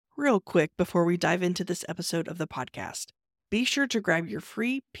real quick before we dive into this episode of the podcast. Be sure to grab your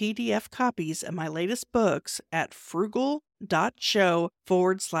free PDF copies of my latest books at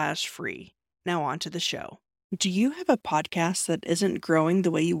frugal.show/free. Now on to the show. Do you have a podcast that isn't growing the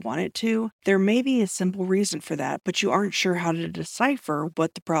way you want it to? There may be a simple reason for that, but you aren't sure how to decipher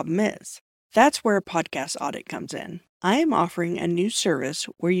what the problem is. That's where a podcast audit comes in. I am offering a new service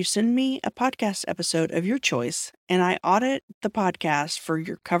where you send me a podcast episode of your choice, and I audit the podcast for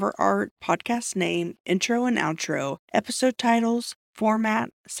your cover art, podcast name, intro and outro, episode titles, format,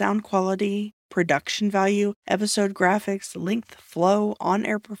 sound quality, production value, episode graphics, length, flow,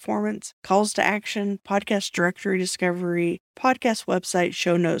 on-air performance, calls to action, podcast directory discovery, podcast website,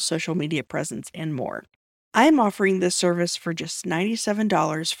 show notes, social media presence, and more. I am offering this service for just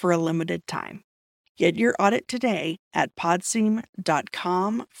 $97 for a limited time. Get your audit today at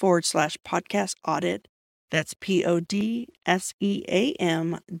podseam.com/podcast audit. That's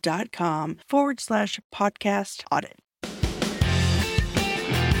podseam.com/podcast audit.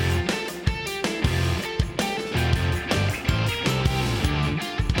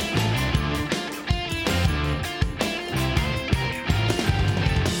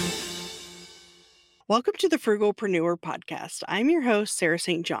 Welcome to the Frugalpreneur Podcast. I'm your host, Sarah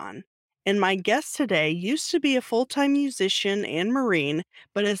St. John. And my guest today used to be a full-time musician and Marine,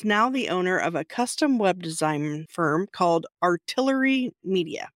 but is now the owner of a custom web design firm called Artillery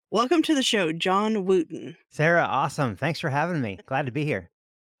Media. Welcome to the show, John Wooten. Sarah, awesome. Thanks for having me. Glad to be here.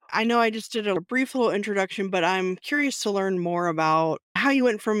 I know I just did a brief little introduction, but I'm curious to learn more about how you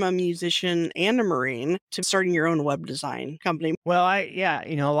went from a musician and a Marine to starting your own web design company. Well,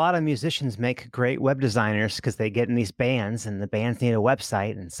 a lot of musicians make great web designers because they get in these bands and the bands need a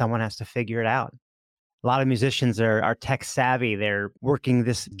website and someone has to figure it out. A lot of musicians are tech savvy. They're working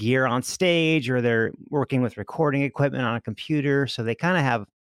this gear on stage or they're working with recording equipment on a computer. So they kind of have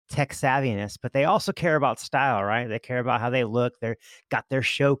tech savviness, but they also care about style, right? They care about how they look. They're got their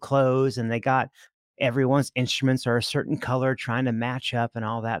show clothes and they got everyone's instruments are a certain color trying to match up and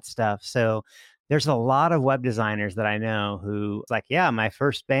all that stuff. So there's a lot of web designers that I know who like, yeah, my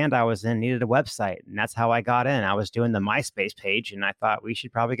first band I was in needed a website. And that's how I got in. I was doing the MySpace page and I thought we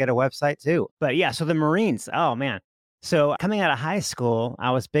should probably get a website too. But yeah, so the Marines, oh man. So coming out of high school,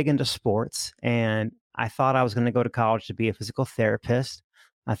 I was big into sports and I thought I was going to go to college to be a physical therapist.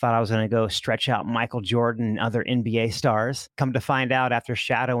 I thought I was going to go stretch out Michael Jordan and other NBA stars. Come to find out after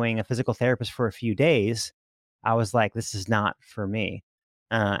shadowing a physical therapist for a few days, I was like, this is not for me.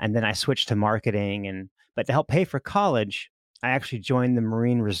 And then I switched to marketing. But to help pay for college, I actually joined the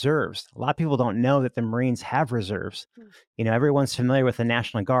Marine Reserves. A lot of people don't know that the Marines have reserves. You know, everyone's familiar with the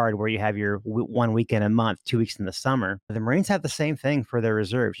National Guard where you have your 1 weekend a month, 2 weeks in the summer. The Marines have the same thing for their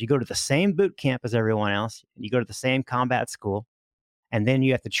reserves. You go to the same boot camp as everyone else. You go to the same combat school. And then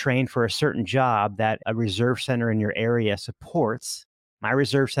you have to train for a certain job that a reserve center in your area supports. My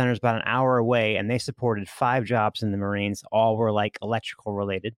reserve center is about an hour away, and they supported 5 jobs in the Marines. All were like electrical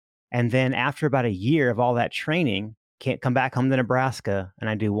related. And then after about a year of all that training, can't come back home to Nebraska. And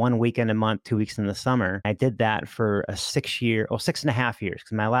I do 1 weekend a month, 2 weeks in the summer. I did that for 6 and a half years.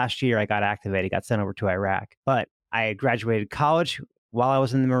 Because my last year I got activated, got sent over to Iraq. But I graduated college while I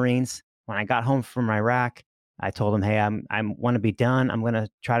was in the Marines. When I got home from Iraq, I told him, hey, I want to be done. I'm going to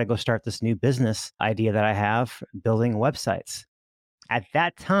try to go start this new business idea that I have, building websites. At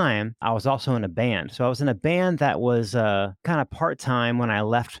that time, I was also in a band. So I was in a band that was kind of part-time when I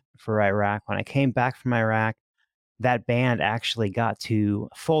left for Iraq. When I came back from Iraq, that band actually got to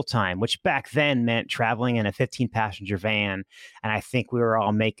full-time, which back then meant traveling in a 15-passenger van. And I think we were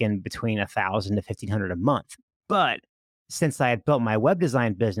all making between $1,000 to $1,500 a month. But since I had built my web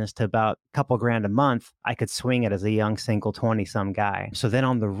design business to about a couple grand a month, I could swing it as a young single 20-some guy. So then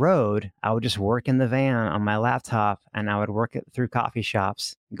on the road, I would just work in the van on my laptop and I would work it through coffee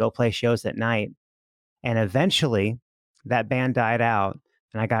shops, go play shows at night. And eventually that band died out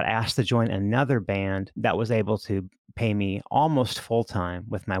and I got asked to join another band that was able to pay me almost full time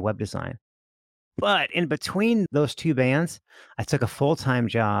with my web design. But in between those two bands, I took a full-time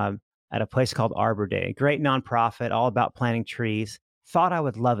job at a place called Arbor Day, great nonprofit, all about planting trees. Thought I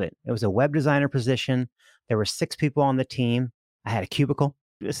would love it. It was a web designer position. There were 6 people on the team. I had a cubicle.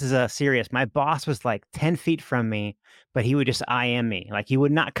 This is serious. My boss was like 10 feet from me, but he would just IM me. Like he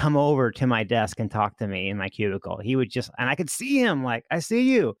would not come over to my desk and talk to me in my cubicle. He would just, and I could see him like, I see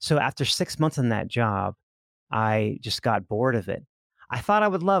you. So after 6 months in that job, I just got bored of it. I thought I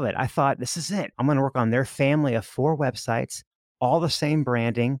would love it. I thought, this is it. I'm going to work on their family of 4 websites, all the same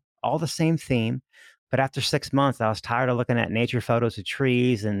branding, all the same theme. But after 6 months, I was tired of looking at nature photos of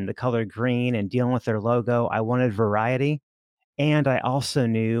trees and the color green and dealing with their logo. I wanted variety. And I also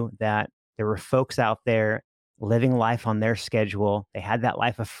knew that there were folks out there living life on their schedule. They had that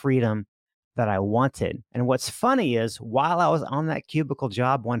life of freedom that I wanted. And what's funny is while I was on that cubicle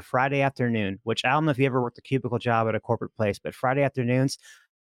job one Friday afternoon, which I don't know if you ever worked a cubicle job at a corporate place, but Friday afternoons,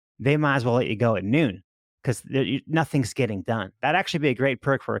 they might as well let you go at noon because nothing's getting done. That'd actually be a great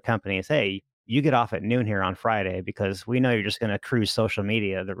perk for a company is, hey, you get off at noon here on Friday because we know you're just going to cruise social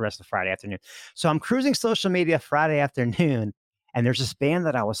media the rest of Friday afternoon. So I'm cruising social media Friday afternoon, and there's this band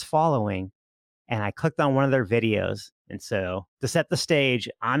that I was following, and I clicked on one of their videos. And so to set the stage,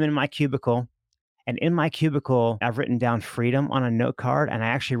 I'm in my cubicle. And in my cubicle, I've written down freedom on a note card. And I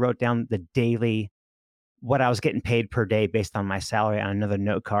actually wrote down the daily, what I was getting paid per day based on my salary on another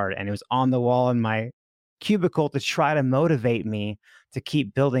note card. And it was on the wall in my cubicle to try to motivate me to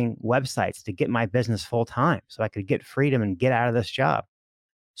keep building websites, to get my business full time so I could get freedom and get out of this job.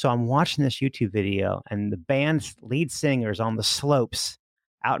 So I'm watching this YouTube video, and the band's lead singer is on the slopes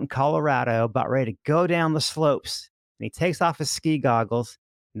out in Colorado, about ready to go down the slopes. And he takes off his ski goggles,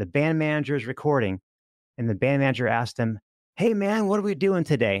 and the band manager is recording. And the band manager asked him, "Hey, man, what are we doing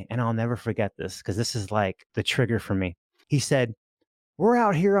today?" And I'll never forget this because this is like the trigger for me. He said, "We're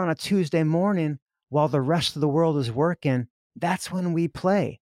out here on a Tuesday morning while the rest of the world is working. That's when we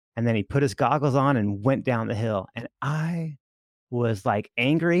play." And then he put his goggles on and went down the hill. And I was like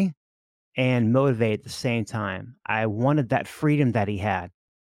angry and motivated at the same time. I wanted that freedom that he had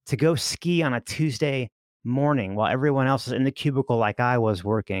to go ski on a Tuesday morning while everyone else is in the cubicle like I was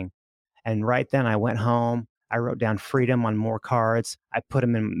working. And right then I went home. I wrote down freedom on more cards. I put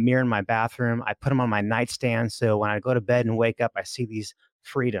them in a mirror in my bathroom. I put them on my nightstand. So when I go to bed and wake up, I see these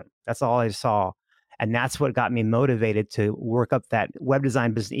freedom. That's all I saw. And that's what got me motivated to work up that web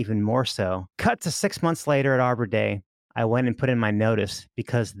design business even more so. Cut to 6 months later at Arbor Day, I went and put in my notice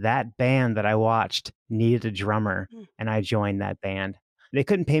because that band that I watched needed a drummer, and I joined that band. They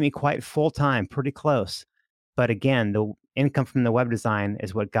couldn't pay me quite full time, pretty close. But again, the income from the web design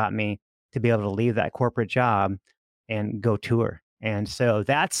is what got me to be able to leave that corporate job and go tour. And so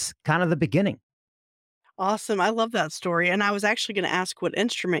that's kind of the beginning. Awesome. I love that story. And I was actually going to ask what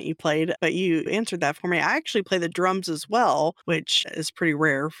instrument you played, but you answered that for me. I actually play the drums as well, which is pretty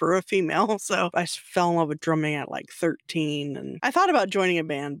rare for a female. So I fell in love with drumming at like 13. And I thought about joining a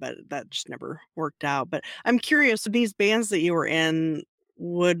band, but that just never worked out. But I'm curious, these bands that you were in,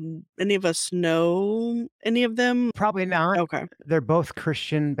 would any of us know any of them? Probably not. Okay. They're both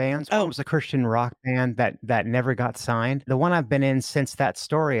Christian bands. One Oh, was a Christian rock band that never got signed. The one I've been in since that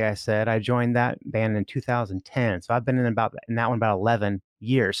story I said, I joined that band in 2010. So I've been in that one about 11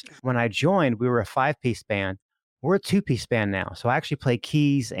 years. When I joined, we were a 5-piece band. We're a 2-piece band now. So I actually play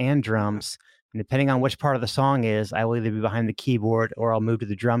keys and drums. And depending on which part of the song is, I will either be behind the keyboard or I'll move to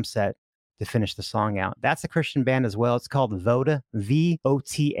the drum set to finish the song out. That's a Christian band as well. It's called Voda,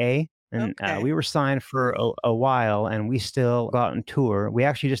 VOTA. And okay. we were signed for a while, and we still go out on tour. We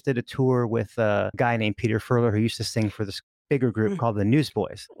actually just did a tour with a guy named Peter Furler who used to sing for this bigger group called the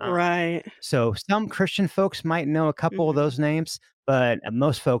Newsboys. Right. So some Christian folks might know a couple of those names, but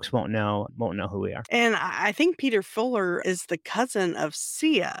most folks won't know who we are. And I think Peter Fuller is the cousin of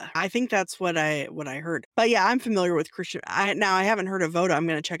Sia. I think that's what I heard. But yeah, I'm familiar with Christian. Now I haven't heard of Voda. I'm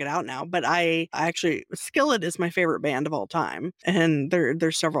going to check it out now. But I actually Skillet is my favorite band of all time, and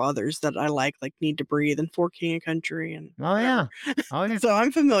there's several others that I like Need to Breathe and For King of Country and Oh yeah, oh yeah. so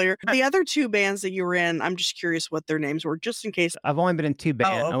I'm familiar. The other two bands that you were in, I'm just curious what their names were, just in case. I've only been in two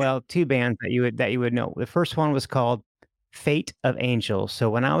bands. Okay. Well, two bands that you would know. The first one was called Fate of Angels. So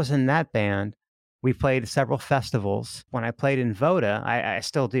when I was in that band, we played several festivals. When I played in Voda, I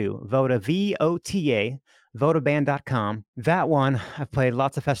still do. Voda, VOTA, vodaband.com. That one, I've played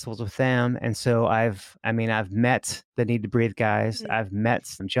lots of festivals with them. And so I've met the Need to Breathe guys. I've met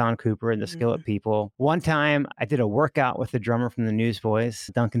some John Cooper and the Skillet people. One time I did a workout with the drummer from the Newsboys,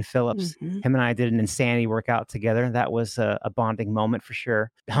 Duncan Phillips. Him and I did an insanity workout together. That was a bonding moment for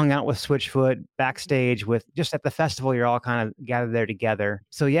sure. Hung out with Switchfoot backstage with just at the festival. You're all kind of gathered there together.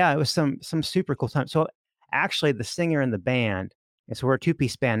 So yeah, it was some super cool time. So actually the singer in the band, and so we're a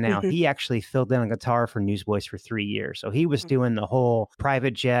 2-piece band now. He actually filled in on guitar for Newsboys for 3 years. So he was doing the whole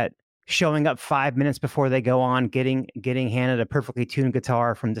private jet, showing up 5 minutes before they go on, getting handed a perfectly tuned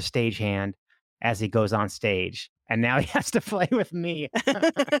guitar from the stagehand as he goes on stage. And now he has to play with me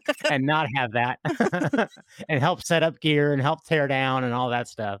and not have that and help set up gear and help tear down and all that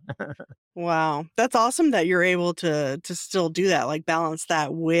stuff. Wow. That's awesome that you're able to still do that, like balance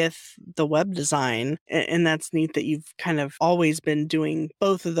that with the web design. And that's neat that you've kind of always been doing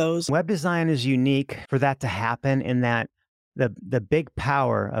both of those. Web design is unique for that to happen in that The big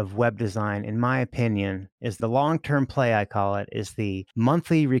power of web design, in my opinion, is the long-term play, I call it, is the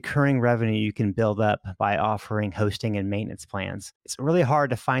monthly recurring revenue you can build up by offering hosting and maintenance plans. It's really hard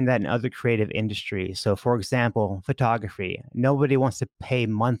to find that in other creative industries. So, for example, photography. Nobody wants to pay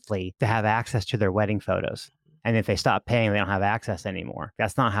monthly to have access to their wedding photos. And if they stop paying, they don't have access anymore.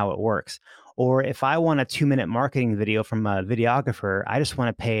 That's not how it works. Or if I want a 2-minute marketing video from a videographer, I just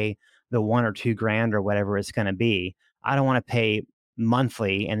want to pay the 1 or 2 grand or whatever it's going to be. I don't want to pay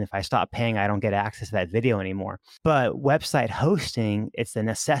monthly. And if I stop paying, I don't get access to that video anymore. But website hosting, it's a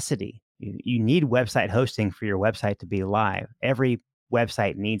necessity. You need website hosting for your website to be live. Every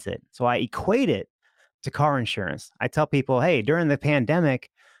website needs it. So I equate it to car insurance. I tell people, hey, during the pandemic,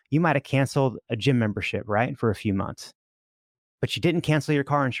 you might have canceled a gym membership, right, for a few months, but you didn't cancel your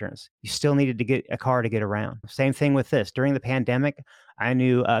car insurance. You still needed to get a car to get around. Same thing with this. During the pandemic, I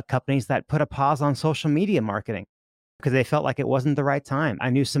knew companies that put a pause on social media marketing because they felt like it wasn't the right time. I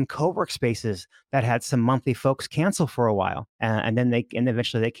knew some co-work spaces that had some monthly folks cancel for a while, and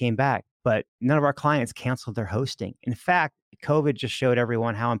eventually they came back. But none of our clients canceled their hosting. In fact, COVID just showed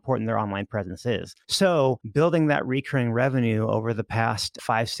everyone how important their online presence is. So building that recurring revenue over the past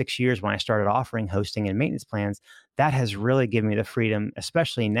 5-6 years when I started offering hosting and maintenance plans, that has really given me the freedom,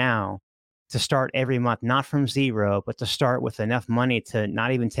 especially now, to start every month, not from zero, but to start with enough money to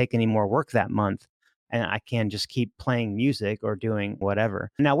not even take any more work that month. And I can just keep playing music or doing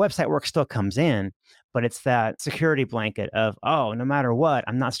whatever. Now, website work still comes in, but it's that security blanket of, oh, no matter what,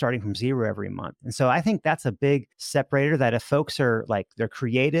 I'm not starting from zero every month. And so I think that's a big separator, that if folks are like, they're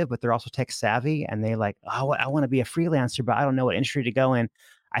creative, but they're also tech savvy and they like, oh, I want to be a freelancer, but I don't know what industry to go in.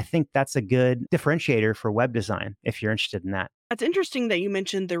 I think that's a good differentiator for web design if you're interested in that. It's interesting that you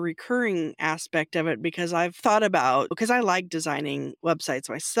mentioned the recurring aspect of it because I've thought about, because I like designing websites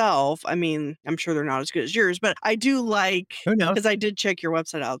myself. I mean, I'm sure they're not as good as yours, but I do like, Who knows? because I did check your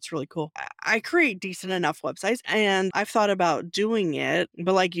website out. It's really cool. I create decent enough websites and I've thought about doing it.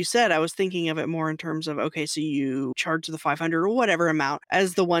 But like you said, I was thinking of it more in terms of, okay, so you charge the 500 or whatever amount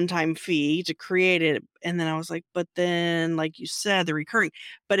as the one-time fee to create it. And then I was like, but then, like you said, the recurring.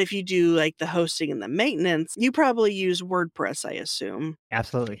 But if you do like the hosting and the maintenance, you probably use WordPress, I assume.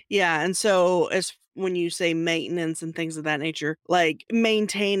 Absolutely. Yeah. And so, as when you say maintenance and things of that nature, like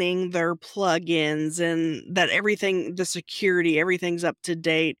maintaining their plugins and that everything, the security, everything's up to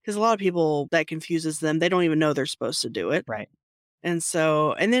date. Because a lot of people, that confuses them. They don't even know they're supposed to do it. Right. And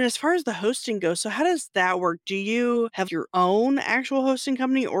so, and then as far as the hosting goes, so how does that work? Do you have your own actual hosting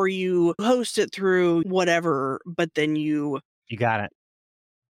company or you host it through whatever, but then You got it.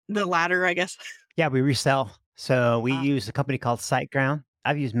 the latter, I guess? Yeah, we resell. So we Ah. use a company called SiteGround.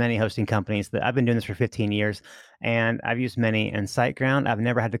 I've used many hosting companies. That I've been doing this for 15 years, and I've used many. And SiteGround, I've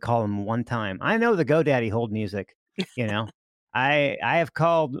never had to call them one time. I know the GoDaddy hold music. You know, I have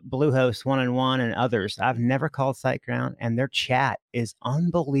called Bluehost 1-on-1 and others. I've never called SiteGround, and their chat is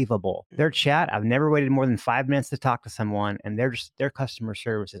unbelievable. Their chat, I've never waited more than 5 minutes to talk to someone, and their customer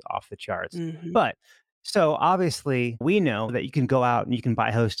service is off the charts. Mhm. But so obviously, we know that you can go out and you can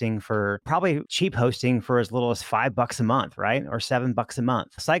buy hosting for probably cheap hosting for as little as $5 a month, right? Or $7 a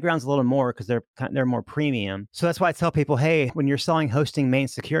month. SiteGround's a little more because they're more premium. So that's why I tell people, hey, when you're selling hosting main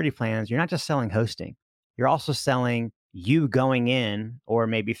security plans, you're not just selling hosting. You're also selling you going in, or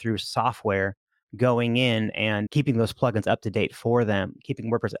maybe through software, going in and keeping those plugins up to date for them, keeping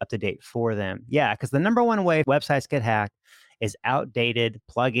WordPress up to date for them. Yeah, because the number one way websites get hacked is outdated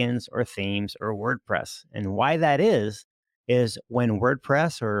plugins or themes or WordPress. And why that is when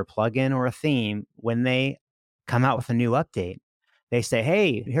WordPress or a plugin or a theme, when they come out with a new update, they say,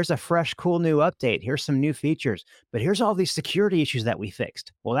 hey, here's a fresh, cool new update. Here's some new features, but here's all these security issues that we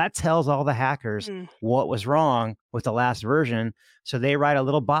fixed. Well, that tells all the hackers Mm. what was wrong with the last version. So they write a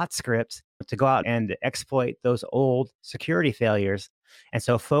little bot script to go out and exploit those old security failures. And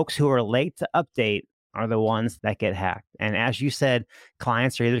so folks who are late to update are the ones that get hacked. And as you said,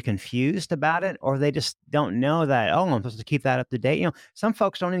 clients are either confused about it or they just don't know that, oh, I'm supposed to keep that up to date. You know, some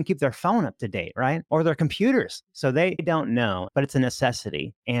folks don't even keep their phone up to date, right? Or their computers. So they don't know, but it's a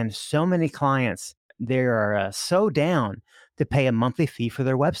necessity. And so many clients, they are so down to pay a monthly fee for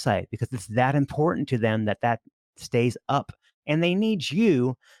their website because it's that important to them that stays up. And they need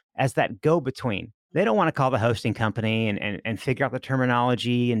you as that go-between. They don't want to call the hosting company and figure out the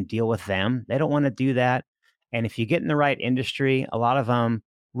terminology and deal with them. They don't want to do that. And if you get in the right industry, a lot of them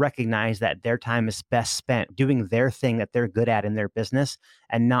recognize that their time is best spent doing their thing that they're good at in their business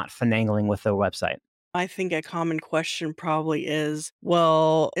and not finagling with their website. I think a common question probably is,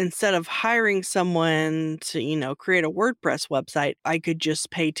 well, instead of hiring someone to, create a WordPress website, I could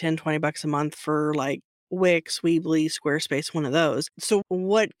just pay $10, $20 a month for like Wix, Weebly, Squarespace, one of those. So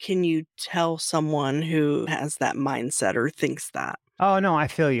what can you tell someone who has that mindset or thinks that? Oh, no, I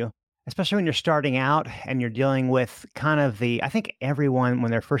feel you. Especially when you're starting out and you're dealing with kind of I think everyone,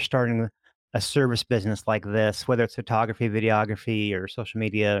 when they're first starting a service business like this, whether it's photography, videography, or social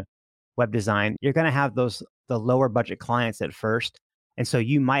media, web design, you're going to have the lower budget clients at first. And so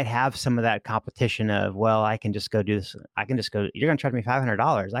you might have some of that competition of, well, I can just go do this. I can just go, you're going to charge me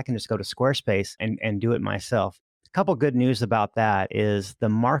 $500. I can just go to Squarespace and do it myself. A couple good news about that is the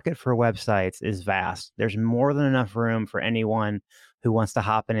market for websites is vast. There's more than enough room for anyone who wants to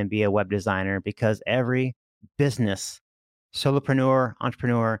hop in and be a web designer because every business, solopreneur,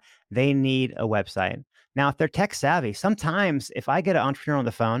 entrepreneur, they need a website. Now, if they're tech savvy, sometimes if I get an entrepreneur on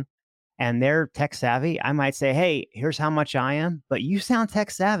the phone and they're tech savvy, I might say, hey, here's how much I am, but you sound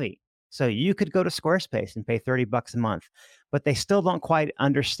tech savvy. So you could go to Squarespace and pay $30 a month, but they still don't quite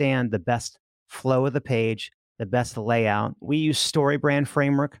understand the best flow of the page, the best layout. We use StoryBrand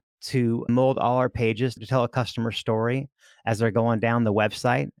framework to mold all our pages to tell a customer story as they're going down the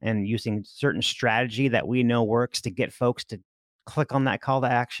website and using certain strategy that we know works to get folks to click on that call to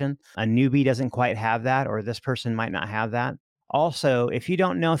action. A newbie doesn't quite have that, or this person might not have that. Also, if you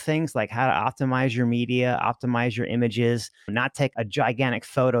don't know things like how to optimize your media, optimize your images, not take a gigantic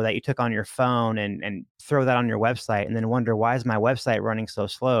photo that you took on your phone and throw that on your website and then wonder, why is my website running so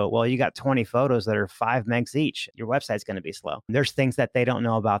slow? Well, you got 20 photos that are 5 megs each. Your website's going to be slow. There's things that they don't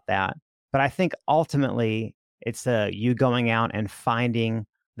know about that. But I think ultimately, it's you going out and finding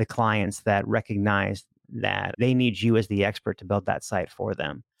the clients that recognize that they need you as the expert to build that site for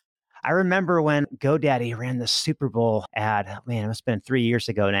them. I remember when GoDaddy ran the Super Bowl ad. Man, it must have been 3 years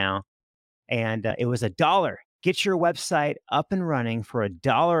ago now. And it was $1. Get your website up and running for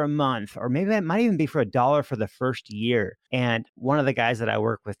 $1 a month, or maybe it might even be for $1 for the first year. And one of the guys that I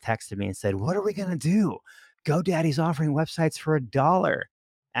work with texted me and said, what are we going to do? GoDaddy's offering websites for $1.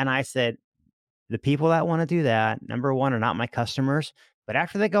 And I said, the people that want to do that, number one, are not my customers. But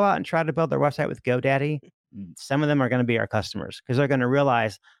after they go out and try to build their website with GoDaddy, some of them are going to be our customers because they're going to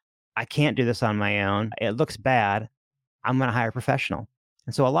realize, I can't do this on my own. It looks bad. I'm going to hire a professional.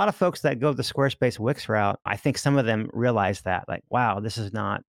 And so a lot of folks that go the Squarespace Wix route, I think some of them realize that, like, wow, this is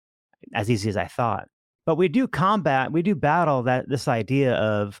not as easy as I thought. But we do battle this idea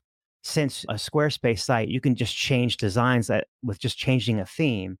of, since a Squarespace site, you can just change designs with just changing a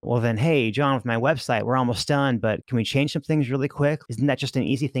theme. Well, then, hey, John, with my website, we're almost done, but can we change some things really quick? Isn't that just an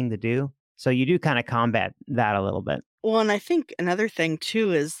easy thing to do? So you do kind of combat that a little bit. Well, and I think another thing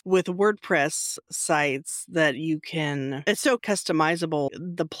too is with WordPress sites that it's so customizable,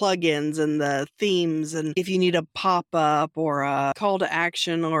 the plugins and the themes, and if you need a pop-up or a call to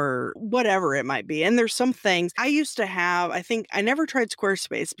action or whatever it might be. And there's some things I used to have, I think I never tried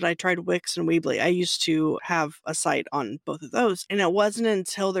Squarespace, but I tried Wix and Weebly. I used to have a site on both of those. And it wasn't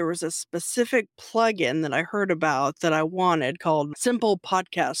until there was a specific plugin that I heard about that I wanted called Simple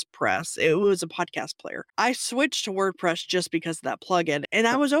Podcast Press. It was a podcast player. I switched to WordPress just because of that plugin. And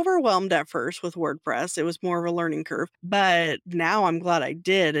I was overwhelmed at first with WordPress. It was more of a learning curve. But now I'm glad I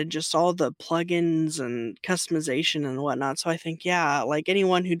did, and just all the plugins and customization and whatnot. So I think, yeah, like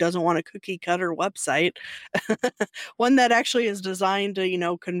anyone who doesn't want a cookie cutter website, one that actually is designed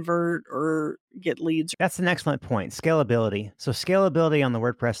to, convert or get leads. That's an excellent point. Scalability. So scalability on the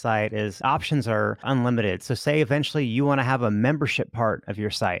WordPress site is options are unlimited. So say eventually you want to have a membership part of your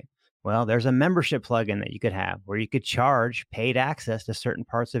site. Well, there's a membership plugin that you could have where you could charge paid access to certain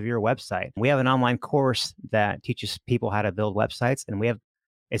parts of your website. We have an online course that teaches people how to build websites, and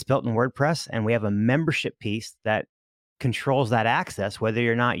it's built in WordPress, and we have a membership piece that controls that access,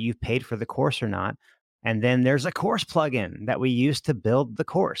 whether or not you've paid for the course or not. And then there's a course plugin that we use to build the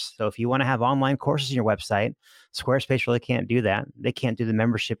course. So if you want to have online courses on your website, Squarespace really can't do that. They can't do the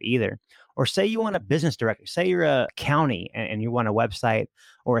membership either. Or say you want a business directory. Say you're a county and you want a website,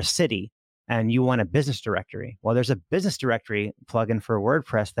 or a city and you want a business directory. Well, there's a business directory plugin for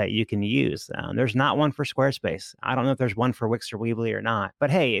WordPress that you can use. There's not one for Squarespace. I don't know if there's one for Wix or Weebly or not. But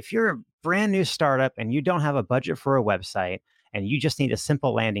hey, if you're a brand new startup and you don't have a budget for a website, and you just need a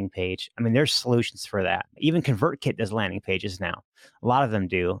simple landing page, I mean, there's solutions for that. Even ConvertKit does landing pages now. A lot of them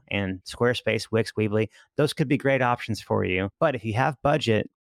do. And Squarespace, Wix, Weebly, those could be great options for you. But if you have budget,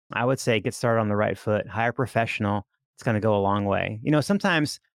 I would say get started on the right foot, hire a professional. It's going to go a long way.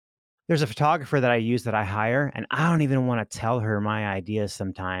 Sometimes there's a photographer that I use that I hire, and I don't even want to tell her my ideas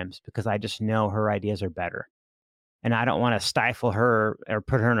sometimes because I just know her ideas are better. And I don't want to stifle her or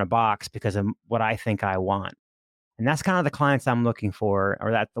put her in a box because of what I think I want. And that's kind of the clients I'm looking for,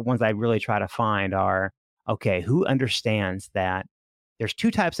 or that the ones I really try to find are, okay, who understands that there's two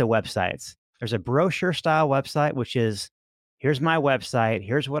types of websites. There's a brochure style website, which is here's my website,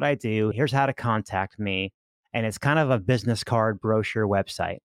 here's what I do, here's how to contact me. And it's kind of a business card brochure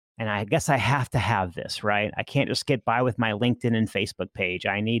website. And I guess I have to have this, right? I can't just get by with my LinkedIn and Facebook page.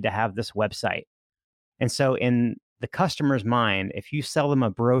 I need to have this website. And so, in the customer's mind, if you sell them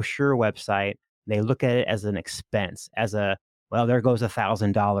a brochure website, they look at it as an expense, as a, well, there goes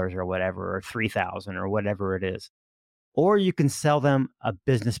 $1,000 or whatever, or 3,000 or whatever it is. Or you can sell them a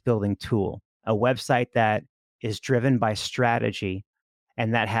business building tool, a website that is driven by strategy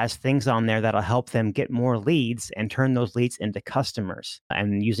and that has things on there that'll help them get more leads and turn those leads into customers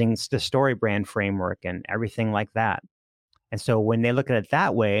and using the story brand framework and everything like that. And so when they look at it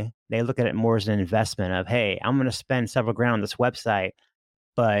that way, they look at it more as an investment of, hey, I'm going to spend several grand on this website,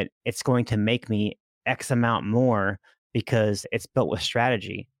 but it's going to make me X amount more because it's built with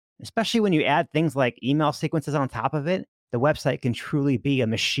strategy. Especially when you add things like email sequences on top of it, the website can truly be a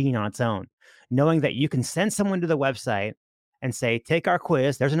machine on its own. Knowing that you can send someone to the website and say, take our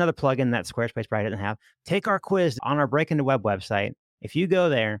quiz. There's another plugin that Squarespace probably doesn't have. Take our quiz on our Breaking the Web website. If you go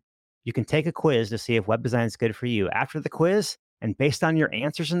there, you can take a quiz to see if web design is good for you. After the quiz, and based on your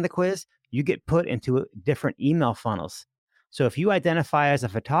answers in the quiz, you get put into different email funnels. So if you identify as a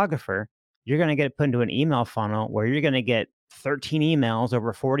photographer, you're going to get put into an email funnel where you're going to get 13 emails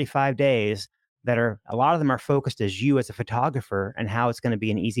over 45 days that are, a lot of them are focused as you as a photographer and how it's going to be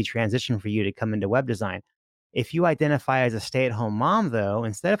an easy transition for you to come into web design. If you identify as a stay-at-home mom, though,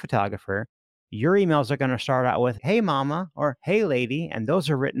 instead of photographer, your emails are going to start out with, hey, mama, or hey, lady. And those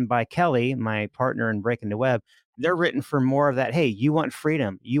are written by Kelly, my partner in Breaking the Web. They're written for more of that, hey, you want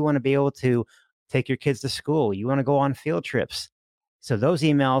freedom. You want to be able to take your kids to school. You want to go on field trips. So those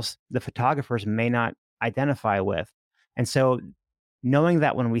emails, the photographers may not identify with. And so knowing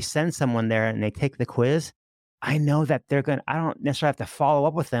that when we send someone there and they take the quiz, I know that I don't necessarily have to follow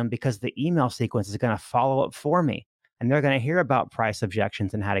up with them because the email sequence is going to follow up for me. And they're going to hear about price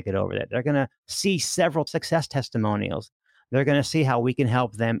objections and how to get over that. They're going to see several success testimonials. They're going to see how we can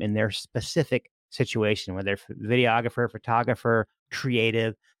help them in their specific situation, whether videographer, photographer,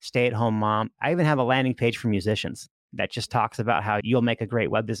 creative, stay-at-home mom. I even have a landing page for musicians that just talks about how you'll make a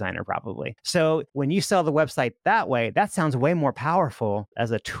great web designer probably. So when you sell the website that way, that sounds way more powerful as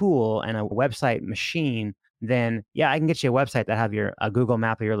a tool and a website machine than, yeah, I can get you a website that have a Google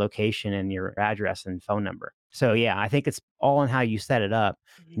map of your location and your address and phone number. So yeah, I think it's all in how you set it up.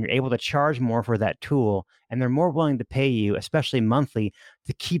 And you're able to charge more for that tool and they're more willing to pay you, especially monthly,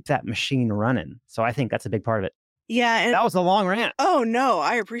 to keep that machine running. So I think that's a big part of it. Yeah, and That was a long rant. oh, no,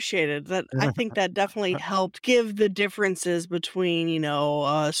 I appreciated that. I think that definitely helped give the differences between,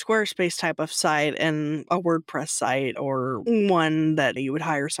 a Squarespace type of site and a WordPress site or one that you would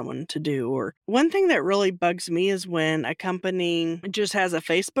hire someone to do. Or one thing that really bugs me is when a company just has a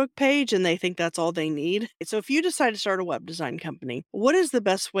Facebook page and they think that's all they need. So if you decide to start a web design company, what is the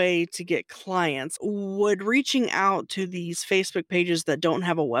best way to get clients? Would reaching out to these Facebook pages that don't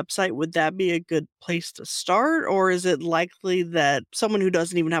have a website, would that be a good place to start? Or is it likely that someone who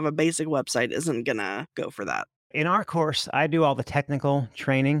doesn't even have a basic website isn't going to go for that? In our course, I do all the technical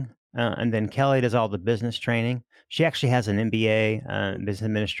training, and then Kelly does all the business training. She actually has an MBA, business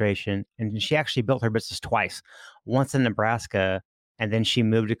administration, and she actually built her business twice, once in Nebraska, and then she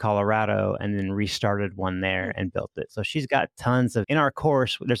moved to Colorado and then restarted one there and built it. So she's got tons in our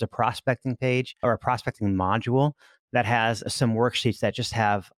course, there's a prospecting page or a prospecting module that has some worksheets that just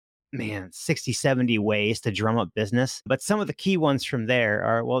have 60, 70 ways to drum up business. But some of the key ones from there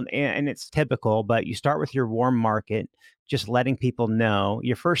are, well, and it's typical, but you start with your warm market, just letting people know.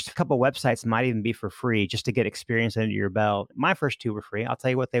 Your first couple websites might even be for free just to get experience under your belt. My first two were free. I'll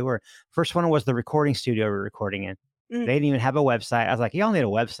tell you what they were. First one was the recording studio we were recording in. They didn't even have a website. I was like, y'all need a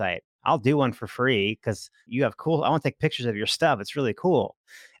website. I'll do one for free because you have I want to take pictures of your stuff. It's really cool.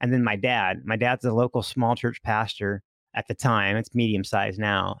 And then my dad's a local small church pastor. At the time, it's medium sized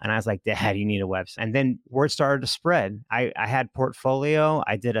now. And I was like, Dad, you need a website. And then word started to spread. I had portfolio.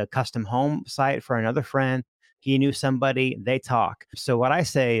 I did a custom home site for another friend. He knew somebody, they talk. So what I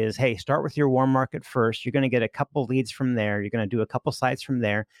say is, hey, start with your warm market first. You're going to get a couple leads from there. You're going to do a couple sites from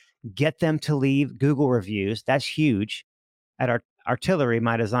there. Get them to leave Google reviews. That's huge. At our Artillery,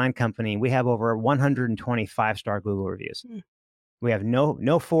 my design company, we have over 120 5-star Google reviews. We have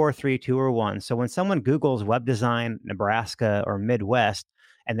no 4, 3, 2, or 1. So when someone Googles web design, Nebraska or Midwest,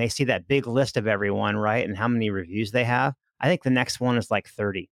 and they see that big list of everyone, right, and how many reviews they have, I think the next one is like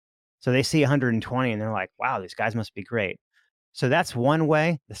 30. So they see 120 and they're like, wow, these guys must be great. So that's one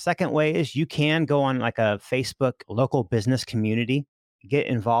way. The second way is you can go on like a Facebook local business community, get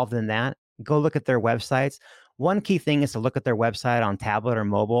involved in that, go look at their websites. One key thing is to look at their website on tablet or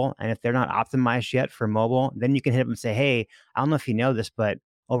mobile. And if they're not optimized yet for mobile, then you can hit them and say, hey, I don't know if you know this, but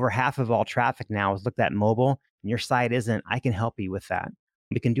over half of all traffic now is looked at mobile and your site isn't. I can help you with that.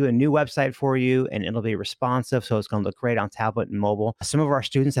 We can do a new website for you and it'll be responsive. So it's going to look great on tablet and mobile. Some of our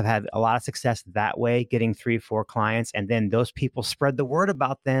students have had a lot of success that way, getting 3-4 clients. And then those people spread the word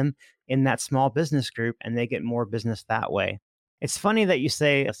about them in that small business group and they get more business that way. It's funny that you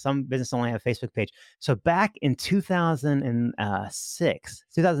say some business only have a Facebook page. So back in 2006,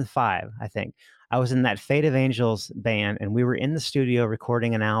 2005, I think, I was in that Fate of Angels band and we were in the studio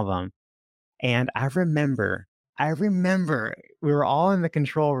recording an album. And I remember we were all in the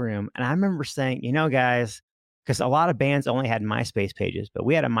control room and I remember saying, guys, because a lot of bands only had MySpace pages, but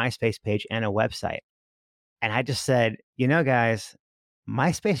we had a MySpace page and a website. And I just said, guys,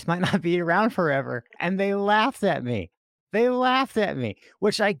 MySpace might not be around forever. And they laughed at me. They laughed at me,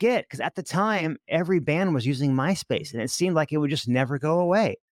 which I get because at the time, every band was using MySpace and it seemed like it would just never go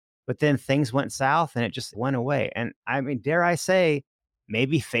away. But then things went south and it just went away. And I mean, dare I say,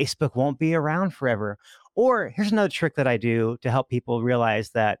 maybe Facebook won't be around forever. Or here's another trick that I do to help people realize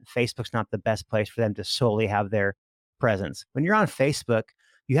that Facebook's not the best place for them to solely have their presence. When you're on Facebook,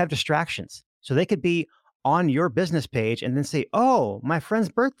 you have distractions. So they could be on your business page and then say, oh, my friend's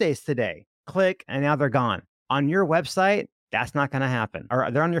birthday's today. Click, and now they're gone. On your website, that's not going to happen.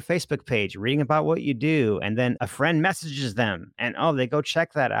 Or they're on your Facebook page reading about what you do. And then a friend messages them and, oh, they go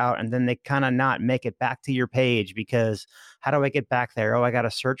check that out. And then they kind of not make it back to your page because how do I get back there? Oh, I got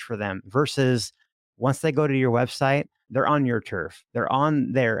to search for them. Versus once they go to your website, they're on your turf. They're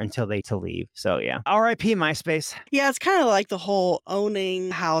on there until they to leave. So yeah. RIP MySpace. Yeah, it's kind of like the whole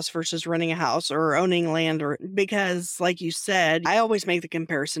owning a house versus renting a house or owning land, or because like you said, I always make the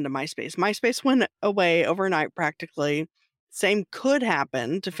comparison to MySpace. MySpace went away overnight practically. Same could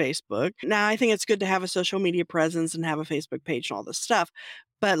happen to Facebook. Now, I think it's good to have a social media presence and have a Facebook page and all this stuff.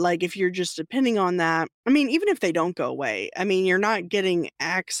 But like if you're just depending on that, I mean, even if they don't go away, I mean, you're not getting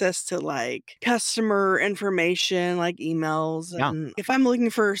access to like customer information like emails. Yeah. And if I'm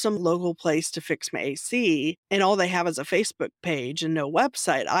looking for some local place to fix my AC and all they have is a Facebook page and no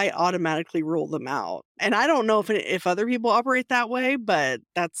website, I automatically rule them out. And I don't know if other people operate that way, but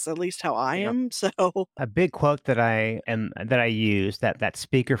that's at least how I am. So A big quote that I use that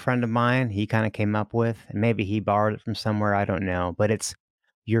speaker friend of mine, he kind of came up with, and maybe he borrowed it from somewhere, I don't know, but it's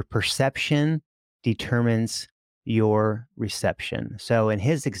your perception determines your reception. So in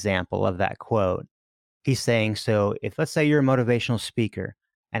his example of that quote, he's saying, so if let's say you're a motivational speaker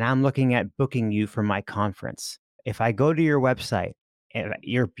and I'm looking at booking you for my conference, if I go to your website,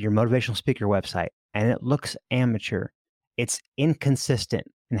 your motivational speaker website, and it looks amateur, it's inconsistent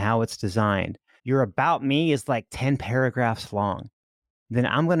in how it's designed. Your about me is like 10 paragraphs long. Then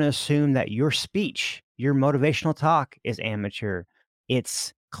I'm going to assume that your speech, your motivational talk is amateur.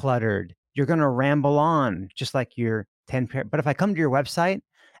 It's cluttered. You're going to ramble on just like your 10. But if I come to your website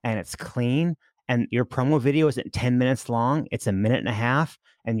and it's clean and your promo video isn't 10 minutes long, it's a minute and a half,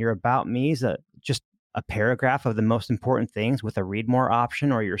 and your about me is just a paragraph of the most important things with a read more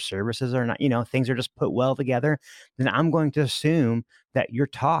option, or your services are not, things are just put well together, then I'm going to assume that your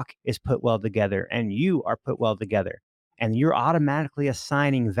talk is put well together and you are put well together. And you're automatically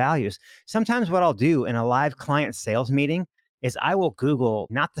assigning values. Sometimes what I'll do in a live client sales meeting is I will Google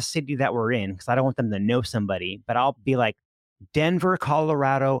not the city that we're in because I don't want them to know somebody, but I'll be like, Denver,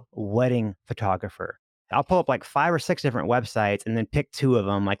 Colorado wedding photographer. I'll pull up like 5 or 6 different websites and then pick 2 of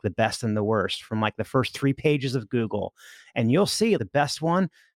them, like the best and the worst from like the first 3 pages of Google. And you'll see the best one,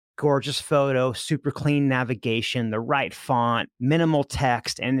 gorgeous photo, super clean navigation, the right font, minimal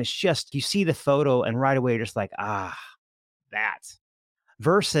text. And it's just, you see the photo and right away you're just like, that.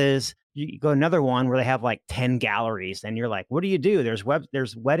 Versus you go another one where they have like 10 galleries and you're like, what do you do?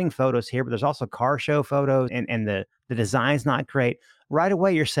 There's wedding photos here, but there's also car show photos and the design's not great. Right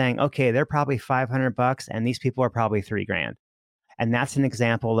away, you're saying, okay, they're probably $500 and these people are probably $3,000. And that's an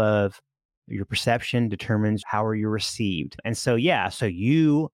example of your perception determines how are you received. And so, so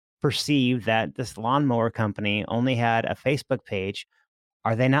you perceived that this lawnmower company only had a Facebook page.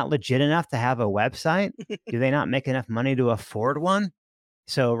 Are they not legit enough to have a website? Do they not make enough money to afford one?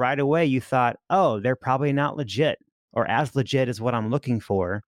 So right away you thought, oh, they're probably not legit or as legit as what I'm looking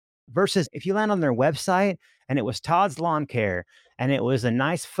for. Versus if you land on their website and it was Todd's Lawn Care and it was a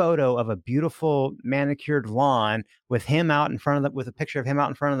nice photo of a beautiful manicured lawn with him out in front of with a picture of him out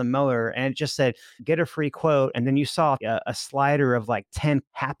in front of the mower, and it just said, get a free quote. And then you saw a slider of like 10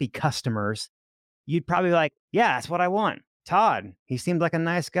 happy customers. You'd probably be like, yeah, that's what I want. Todd, He seemed like a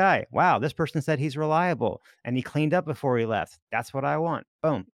nice guy. Wow, this person said he's reliable and he cleaned up before he left. That's what I want.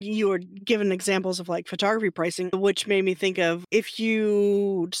 Boom. You were given examples of like photography pricing, which made me think of if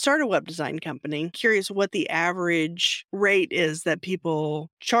you start a web design company, curious what the average rate is that people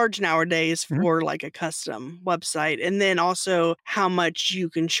charge nowadays Mhm. for like a custom website, and then also how much you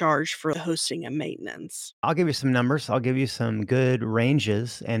can charge for hosting and maintenance. I'll give you some numbers. I'll give you some good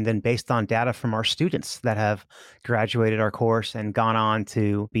ranges. And then based on data from our students that have graduated our course and gone on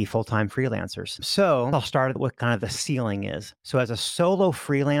to be full-time freelancers. So I'll start with kind of the ceiling is. So as a solo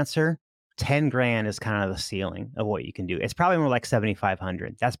freelancer, 10 grand is kind of the ceiling of what you can do. It's probably more like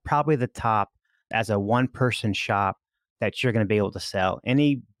 7,500. That's probably the top as a one-person shop that you're going to be able to sell.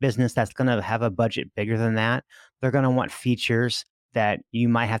 Any business that's going to have a budget bigger than that, they're going to want features that you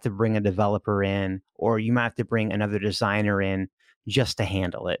might have to bring a developer in, or you might have to bring another designer in just to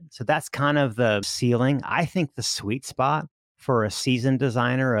handle it. So that's kind of the ceiling. I think the sweet spot for a seasoned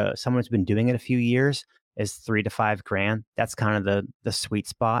designer, someone who's been doing it a few years, is 3 to 5 grand. That's kind of the sweet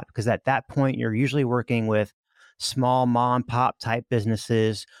spot, because at that point you're usually working with small mom and pop type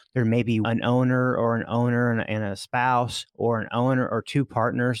businesses. There may be an owner and a spouse, or an owner or two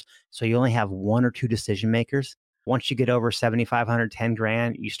partners. So you only have one or two decision makers. Once you get over 7,500, 10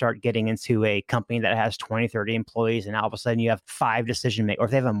 grand, you start getting into a company that has 20, 30 employees, and all of a sudden you have 5 decision makers. Or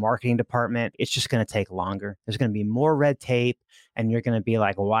if they have a marketing department, it's just going to take longer. There's going to be more red tape, and you're going to be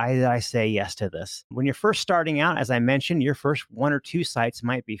like, why did I say yes to this? When you're first starting out, as I mentioned, your first 1 or 2 sites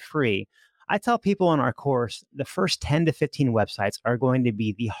might be free. I tell people in our course, the first 10 to 15 websites are going to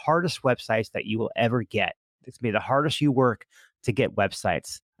be the hardest websites that you will ever get. It's going to be the hardest you work to get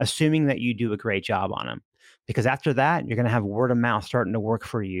websites, assuming that you do a great job on them. Because after that, you're going to have word of mouth starting to work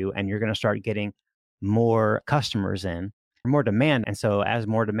for you, and you're going to start getting more customers in, more demand. And so as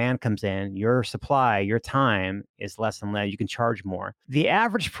more demand comes in, your supply, your time is less and less. You can charge more. The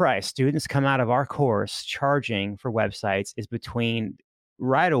average price students come out of our course charging for websites is between,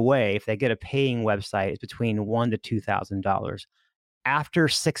 right away, if they get a paying website, is between $1,000 to $2,000. After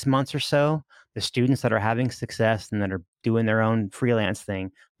 6 months or so, the students that are having success and that are doing their own freelance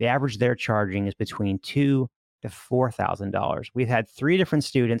thing, the average they're charging is between $2,000 to $4,000. We've had 3 different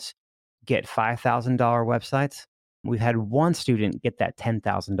students get $5,000 websites. We've had 1 student get that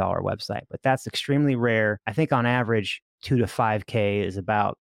 $10,000 website, but that's extremely rare. I think on average, 2 to 5K is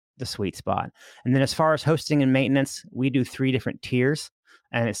about the sweet spot. And then as far as hosting and maintenance, we do 3 different tiers,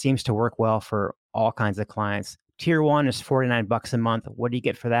 and it seems to work well for all kinds of clients. Tier 1 is $49 a month. What do you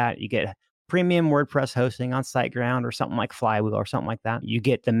get for that? You get premium WordPress hosting on SiteGround or something like Flywheel or something like that. You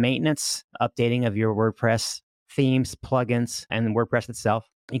get the maintenance, updating of your WordPress themes, plugins, and WordPress itself.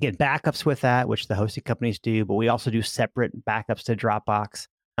 You get backups with that, which the hosting companies do, but we also do separate backups to Dropbox.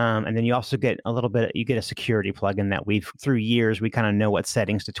 And then you also get you get a security plugin that through years, we kind of know what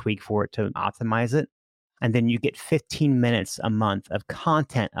settings to tweak for it to optimize it. And then you get 15 minutes a month of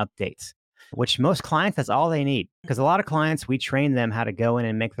content updates, which most clients, that's all they need. Because a lot of clients, we train them how to go in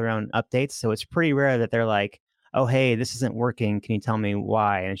and make their own updates. So it's pretty rare that they're like, oh, hey, this isn't working. Can you tell me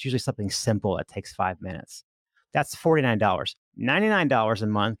why? And it's usually something simple that takes 5 minutes. That's $49. $99 a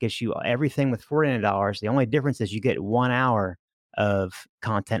month gets you everything with $49. The only difference is you get 1 hour of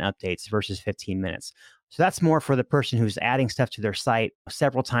content updates versus 15 minutes. So that's more for the person who's adding stuff to their site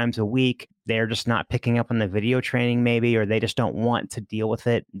several times a week. They're just not picking up on the video training maybe, or they just don't want to deal with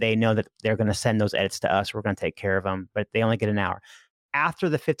it. They know that they're going to send those edits to us. We're going to take care of them, but they only get an hour. After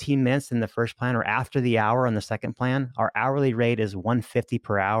the 15 minutes in the first plan, or after the hour on the second plan, our hourly rate is $150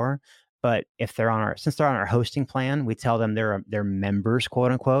 per hour. But if since they're on our hosting plan, we tell them they're members,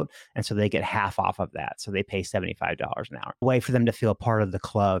 quote unquote. And so they get half off of that. So they pay $75 an hour. A way for them to feel part of the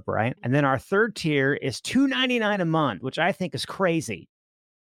club, right? And then our third tier is $299 a month, which I think is crazy.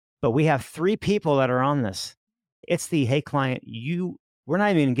 But we have 3 people that are on this. It's the, hey client, we're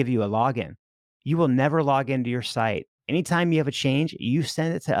not even gonna give you a login. You will never log into your site. Anytime you have a change, you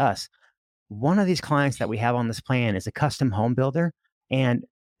send it to us. One of these clients that we have on this plan is a custom home builder. And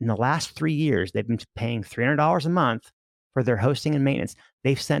in the last 3 years, they've been paying $300 a month for their hosting and maintenance.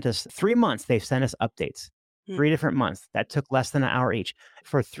 They've sent us 3 months. They've sent us updates, 3 different months. That took less than an hour each.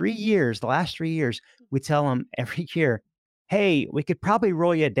 For 3 years, the last 3 years, we tell them every year, hey, we could probably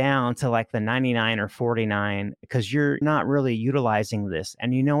roll you down to like the 99 or 49 because you're not really utilizing this.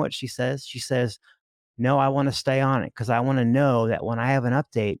 And you know what she says? She says, no, I want to stay on it because I want to know that when I have an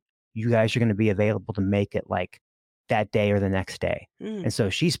update, you guys are going to be available to make it like that day or the next day. And so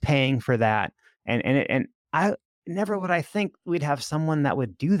she's paying for that. And I never would I think we'd have someone that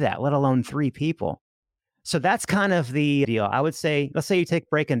would do that, let alone 3 people. So that's kind of the deal. I would say, let's say you take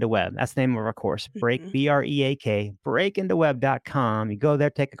Break Into Web. That's the name of our course. Break, Mhm. BREAK, breakintoweb.com. You go there,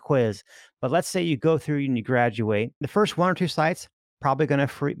 take a quiz. But let's say you go through and you graduate. The first one or two sites probably going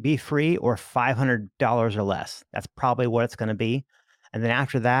to be free or $500 or less. That's probably what it's going to be. And then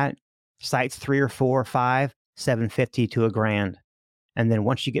after that, sites 3 or 4 or 5, 750 to $1,000. And then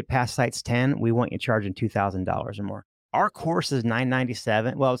once you get past sites 10, we want you charging $2,000 or more. Our course is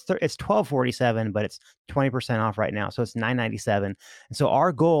 $997. Well, it's $1,247, but it's 20% off right now. So it's $997. And so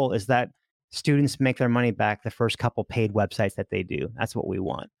our goal is that students make their money back the first couple paid websites that they do. That's what we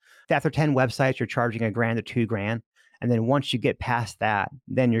want. After 10 websites, you're charging $1,000 to $2,000. And then once you get past that,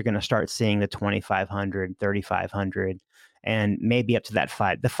 then you're going to start seeing the 2,500, 3,500, and maybe up to that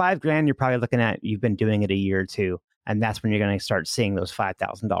five. The $5,000 you're probably looking at, you've been doing it a year or two. And that's when you're going to start seeing those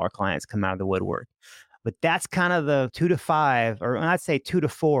 $5,000 clients come out of the woodwork. But that's kind of the 2 to 5, or I'd say 2 to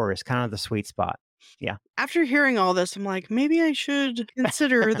 4 is kind of the sweet spot. Yeah. After hearing all this, I'm like, maybe I should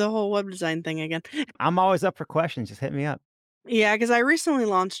consider the whole web design thing again. I'm always up for questions. Just hit me up. Yeah, because I recently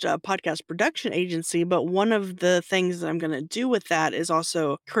launched a podcast production agency, but one of the things that I'm going to do with that is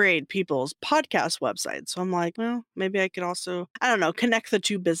also create people's podcast websites. So I'm like, well, maybe I could also, I don't know, connect the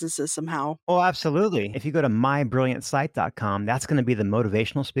two businesses somehow. Oh, absolutely. If you go to mybrilliantsite.com, that's going to be the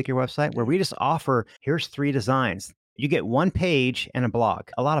motivational speaker website where we just offer, here's 3 designs. You get 1 page and a blog.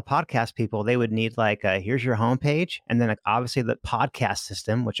 A lot of podcast people, they would need like, here's your homepage. And then obviously the podcast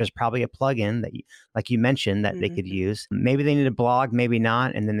system, which is probably a plugin that, like you mentioned, that they could use. Maybe they need a blog, maybe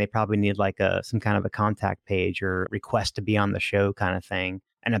not. And then they probably need like some kind of a contact page or request to be on the show kind of thing.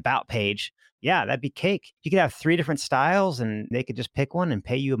 An about page. Yeah, that'd be cake. You could have 3 different styles and they could just pick one and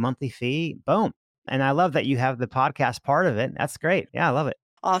pay you a monthly fee. Boom. And I love that you have the podcast part of it. That's great. Yeah, I love it.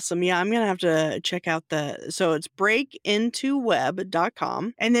 Awesome. Yeah, I'm going to have to check out so it's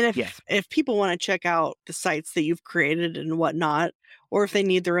breakintoweb.com. And then if people want to check out the sites that you've created and whatnot, or if they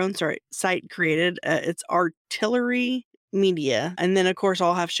need their own site created, it's Artillery Media. And then, of course,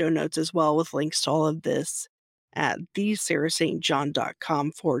 I'll have show notes as well with links to all of this at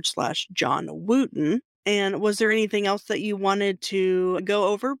thesarahstjohn.com/John Wooten. And was there anything else that you wanted to go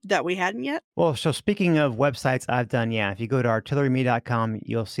over that we hadn't yet? Well, so speaking of websites I've done, yeah, if you go to artilleryme.com,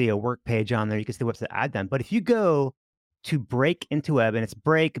 you'll see a work page on there. You can see the website I've done. But if you go to Break Into Web, and it's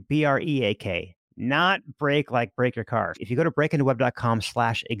Break, BREAK, not break like break your car. If you go to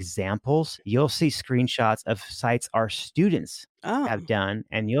breakintoweb.com/examples, you'll see screenshots of sites our students have done.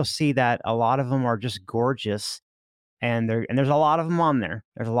 And you'll see that a lot of them are just gorgeous. And there's a lot of them on there.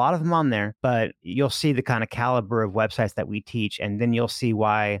 There's a lot of them on there, but you'll see the kind of caliber of websites that we teach. And then you'll see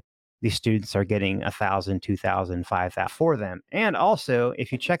why these students are getting 1,000, 2,000, 5,000 for them. And also,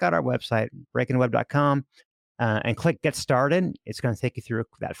 if you check out our website, breakintoweb.com, and click Get Started, it's going to take you through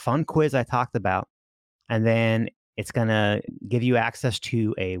that fun quiz I talked about. And then it's going to give you access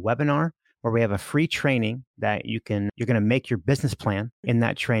to a webinar where we have a free training that you're going to make your business plan in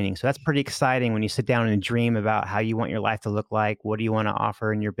that training. So that's pretty exciting when you sit down and dream about how you want your life to look like. What do you want to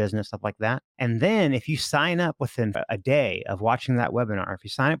offer in your business, stuff like that. And then if you sign up within a day of watching that webinar, if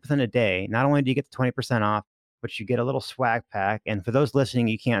you sign up within a day, not only do you get the 20% off, but you get a little swag pack. And for those listening,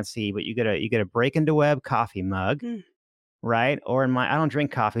 you can't see, but you get a Break Into Web coffee mug. Right? Or I don't drink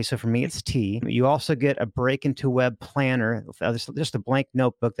coffee. So for me, it's tea. You also get a Break Into Web planner, just a blank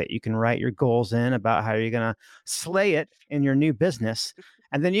notebook that you can write your goals in about how you're going to slay it in your new business.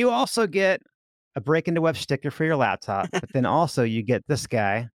 And then you also get a Break Into Web sticker for your laptop. But then also you get this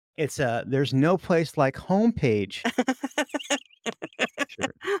guy. It's there's no place like homepage.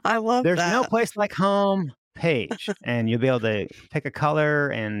 Sure. I love There's that. no place like home page, and you'll be able to pick a color,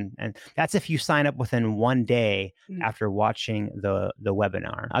 and that's if you sign up within 1 day after watching the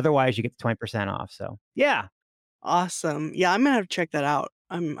webinar. Otherwise, you get the 20% off. So yeah. Awesome. Yeah, I'm gonna have to check that out.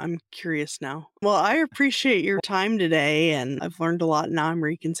 I'm curious now. Well, I appreciate your time today, and I've learned a lot. Now I'm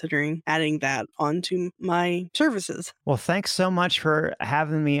reconsidering adding that onto my services. Well, thanks so much for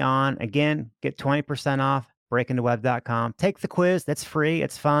having me on. Again, get 20% off, breakintoweb.com. Take the quiz. That's free.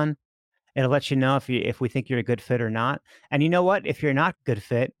 It's fun. It'll let you know if we think you're a good fit or not. And you know what? If you're not a good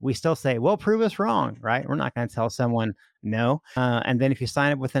fit, we still say, well, prove us wrong, right? We're not going to tell someone no. And then if you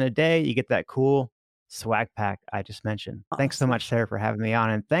sign up within a day, you get that cool swag pack I just mentioned. Awesome. Thanks so much, Sarah, for having me on.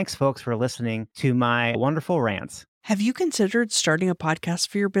 And thanks, folks, for listening to my wonderful rants. Have you considered starting a podcast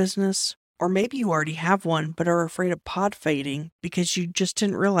for your business? Or maybe you already have one, but are afraid of pod fading because you just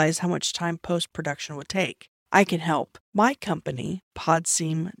didn't realize how much time post-production would take. I can help. My company,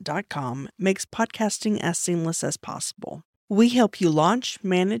 Podseam.com, makes podcasting as seamless as possible. We help you launch,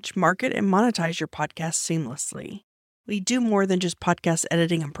 manage, market, and monetize your podcast seamlessly. We do more than just podcast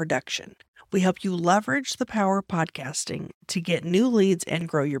editing and production. We help you leverage the power of podcasting to get new leads and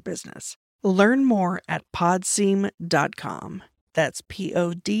grow your business. Learn more at podseam.com. That's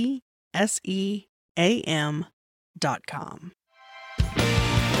PODSEAM.com.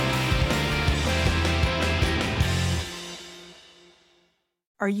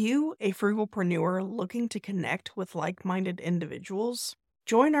 Are you a frugalpreneur looking to connect with like-minded individuals?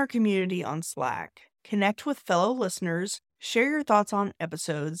 Join our community on Slack. Connect with fellow listeners, share your thoughts on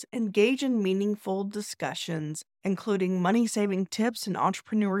episodes, engage in meaningful discussions, including money-saving tips and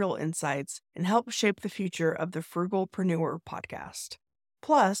entrepreneurial insights, and help shape the future of the Frugalpreneur podcast.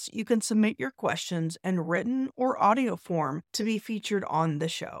 Plus, you can submit your questions in written or audio form to be featured on the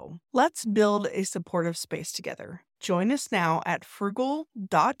show. Let's build a supportive space together. Join us now at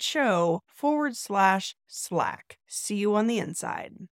frugal.show/Slack. See you on the inside.